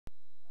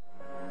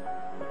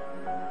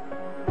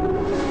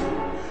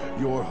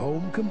Your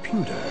home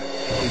computer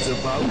is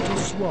about to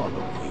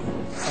swallow you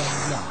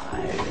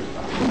alive.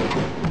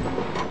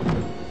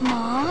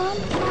 Mom?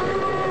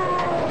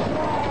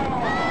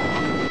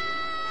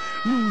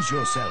 Lose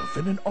yourself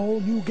in an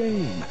all-new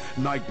game,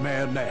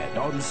 Nightmare Ned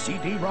on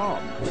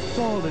CD-Rom.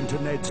 Fall into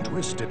Ned's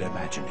twisted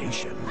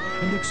imagination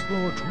and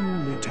explore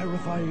truly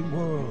terrifying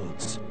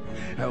worlds.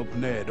 Help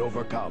Ned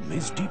overcome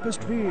his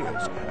deepest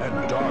fears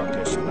and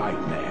darkest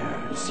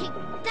nightmares.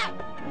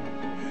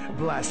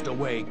 Blast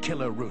away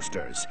killer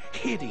roosters,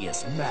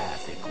 hideous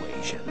math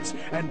equations,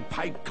 and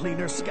pipe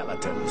cleaner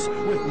skeletons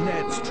with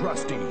Ned's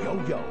trusty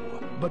yo-yo.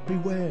 But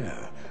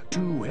beware,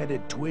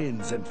 two-headed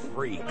twins and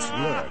freaks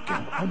lurk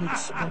in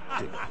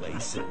unexpected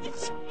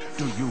places.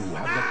 Do you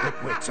have the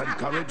quick wits and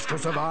courage to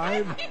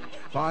survive?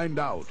 Find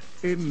out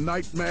in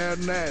Nightmare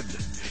Ned,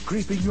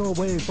 creeping your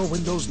way for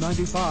Windows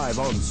 95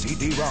 on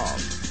CD-ROM.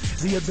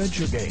 The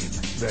adventure game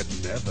that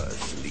never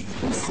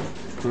sleeps.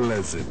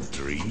 Pleasant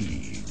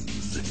dreams.